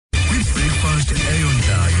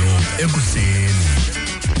ekuseni.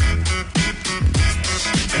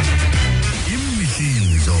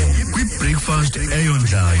 Imihlinzo kwi-breakfast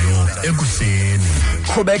eyondlayo ekuseni.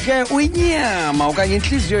 Khubeke uyinyama okanye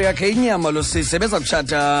inhliziyo yakhe inyama lo sisi beza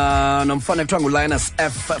kushata nomfana ekuthiwa nguLinus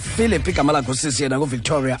F Philip igama lakhe usisi yena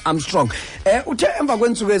nguVictoria Armstrong. Uthe emva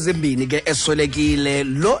kwensuku ezimbini ke eswelekile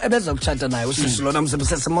lo ebeza kushata naye usisi lona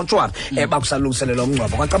msesemochwari bakusalungiselela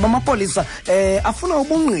umngcwabo. Kwacaba amapolisa afuna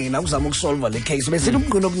ubungqina ukuzama ukusolve le case besithi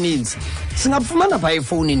ubungqina obuninzi singafumana pha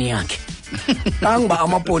efonini yakhe. Kangba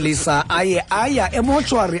amapolisa aya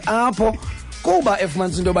emochwari apho kuba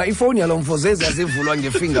efumanisa into yoba ifoni yalo mfozezi yazivulwa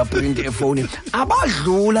ngefingerprint efoni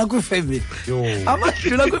abadlula kwifamily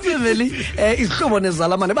isihlobo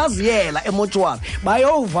nezalamane baziyela emochwari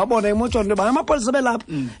bayova bona emochwari into yoba amapolisa belapha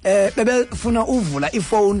bebefuna uvula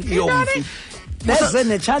ifoni yomfi beze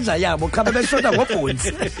necharger yabo khabe beshota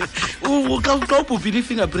ngobhonzi ubhubhile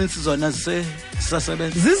i-fingerprints zona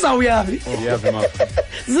zisasebenza zizawuyabi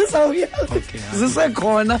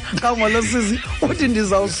zisekhona kamalo sisi uthi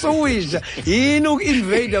ndizawusuwisha yini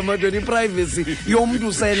uku-invade amadweni i-privacy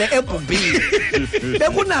yomuntu sele ebhubhile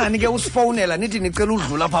bekunani ke usifonela nithi nicela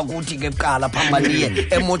udlula pha kuthi ke kuqala phambaniye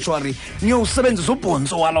emochwari niyowusebenzisa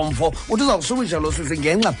ubhonso walo mfo uthi uzawusuwisha lo sisi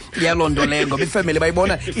ngenxa yaloo nto leyo ngoba ifamily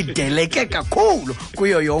bayibona ideleke kakhulu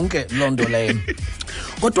kuyo yonke loo nto leyo.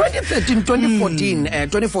 Ngo-2013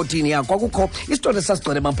 2014 ya kwakukho isitori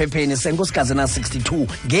esasigcwele emaphepheni senkosikazi na-62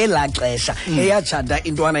 ngelaa xesha eyatshata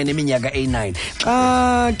intwana eneminyaka eyi-9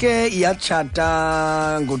 xa ke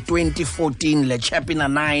yatshata ngo-2014 le chap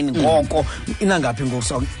ina-9 ngoko inangaphi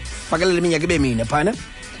ngoku fakelela iminyaka ibe mine phana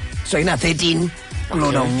so ina-13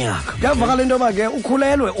 kulona unyaka kuyavakala into yoba ke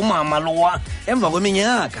ukhulelwe umama lowa emva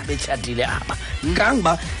kweminyaka betshatile apha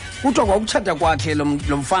kangoba kuthiwa kwakutshata kwakhe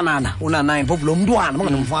lo mfanana una-9 phofu lo mntwana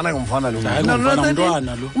banganomfana ngomfana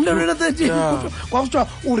umntwana 13 kwakuthiwa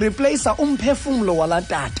ureplacea umphefumlo walaa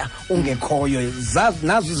tata ungekhoyo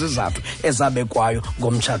nazo izizathu ezabekwayo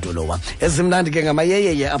ngomtshato lowa ezimnandi ke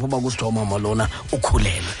ngamayeyeye apho bakusithiwa mama lona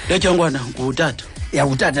ukhulelwe letyongwana ngutata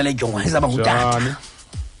utata letyongwana izaba ngutata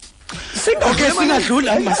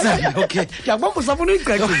singadlula masana ndiyakubamba usafuna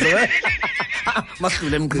uyiqeqize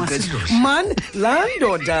masidlule emqiqethi man laa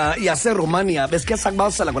ndoda yaseromania besikhe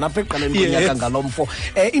sakubalisela ngona apha ekuqaleni konyaka ngalo mfo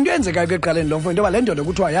into eyenzekayo ke ekuqaleni lo mfo into yoba le ndoda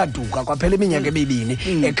kuthiwa yaduka kwaphela iminyaka emibini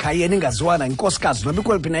ekhayeni ingaziwana inkosikazi noba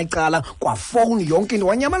ikweliphi na icala kwafowuni yonke into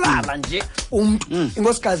wanyamalala nje umntu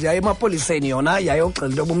inkosikazi yaye emapoliseni yona yayoxela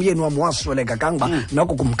into yoba umyeni wam wasweleka kangoba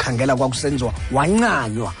noko kumkhangela kwakusenziwa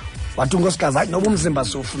wancanywa wathi unkosikazi hayi noba umzimba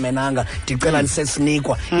siwufumenanga ndicela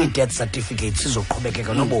nisesinikwa i-death certificate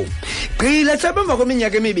sizoqhubekeka nobomi qile sebemva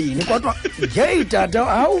kweminyaka emibini kodwa yeyi tata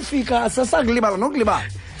awufika sesakulibala nokulibala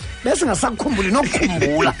besingasakukhumbuli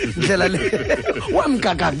nokukhumbula ndlela le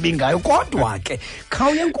wamkakakubi ngayo kodwa ke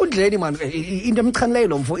khawuye enkundleni mani into emchanileyo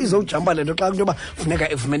lo mfo izowujampa le nto xa kunto yoba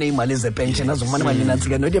funeka efumene iimali zepension azofumana imali enantsi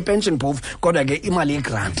ke not i-pension proof kodwa ke imali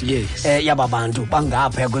yegrant yaba bantu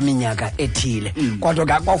bangaphaya kweminyaka ethile kodwa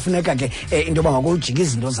ke kwafuneka ke into yoba makujika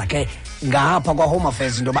izinto zakhe ngapha kwa-home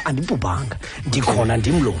affairs into yoba andibhubhanga ndikhona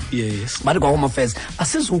ndimlo bathi kwa-home affairs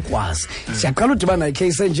asizukwazi siyaqala udibana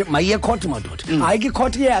ikheyisi enje mayiye ekhoti madoda hayi ke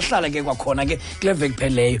ikhoti iye yahlala ke kwakhona ke kule veki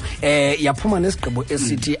pheleyo yaphuma nesigqibo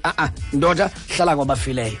esithi ndoda hlala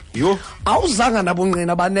kwabafileyo awuzanga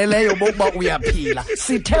nabungqina baneleyo bokuba uyaphila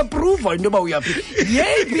sithe pruva into yoba uyaphila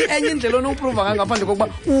yeyiphi enye indlela onowupruva ngangaphandle kokuba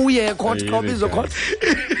uye ekhoti xa ubizwe ekhoti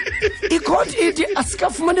ikhoti ithi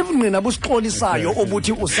asikafumane ubungqina busixolisayo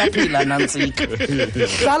obuthi usaphila nantsika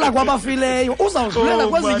hlala kwabafileyo uzawudlulela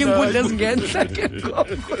kwezinye iinkundla ezingentle ke ngoko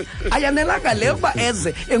ayanelanga le ukuba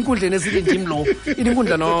eze enkundleni esithi ndim lo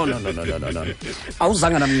inkundla no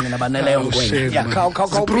awuzanga namngqina baneleyo ngwenya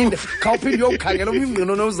khawuphinde uyokhangela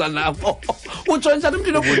umngqina onowuza nabo utsho njani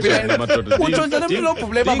umntu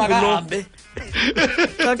nobhubhileyo babakahambe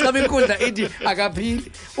xa inkundla ithi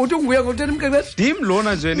akaphili uthi unguye ngokutheni mqeqeshi ndim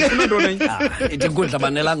lona nje ndifuna ntona ithi inkundla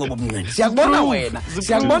banelanga ngobumngqina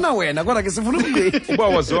siyakubona wena kodwa ke sifuna umngqina uba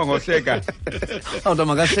waziwa ngohleka awunto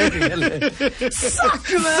makahleke ngele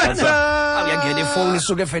uyangena ifowuni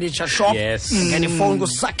isuke efurniture shop ngena ifowuni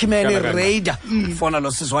kusakimene raider fona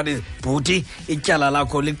lo sizwathi bhuti ityala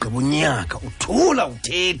lakho ligqiba unyaka uthula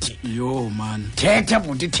uthethi man thetha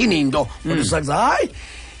bhuti ithini into usakuza hayi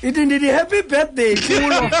ithi ndithi happy birthday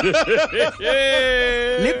kulo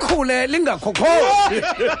likhule lingakhokhozi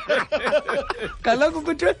kaloku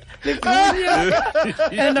kuthiwe liqhunya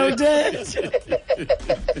and awuthethe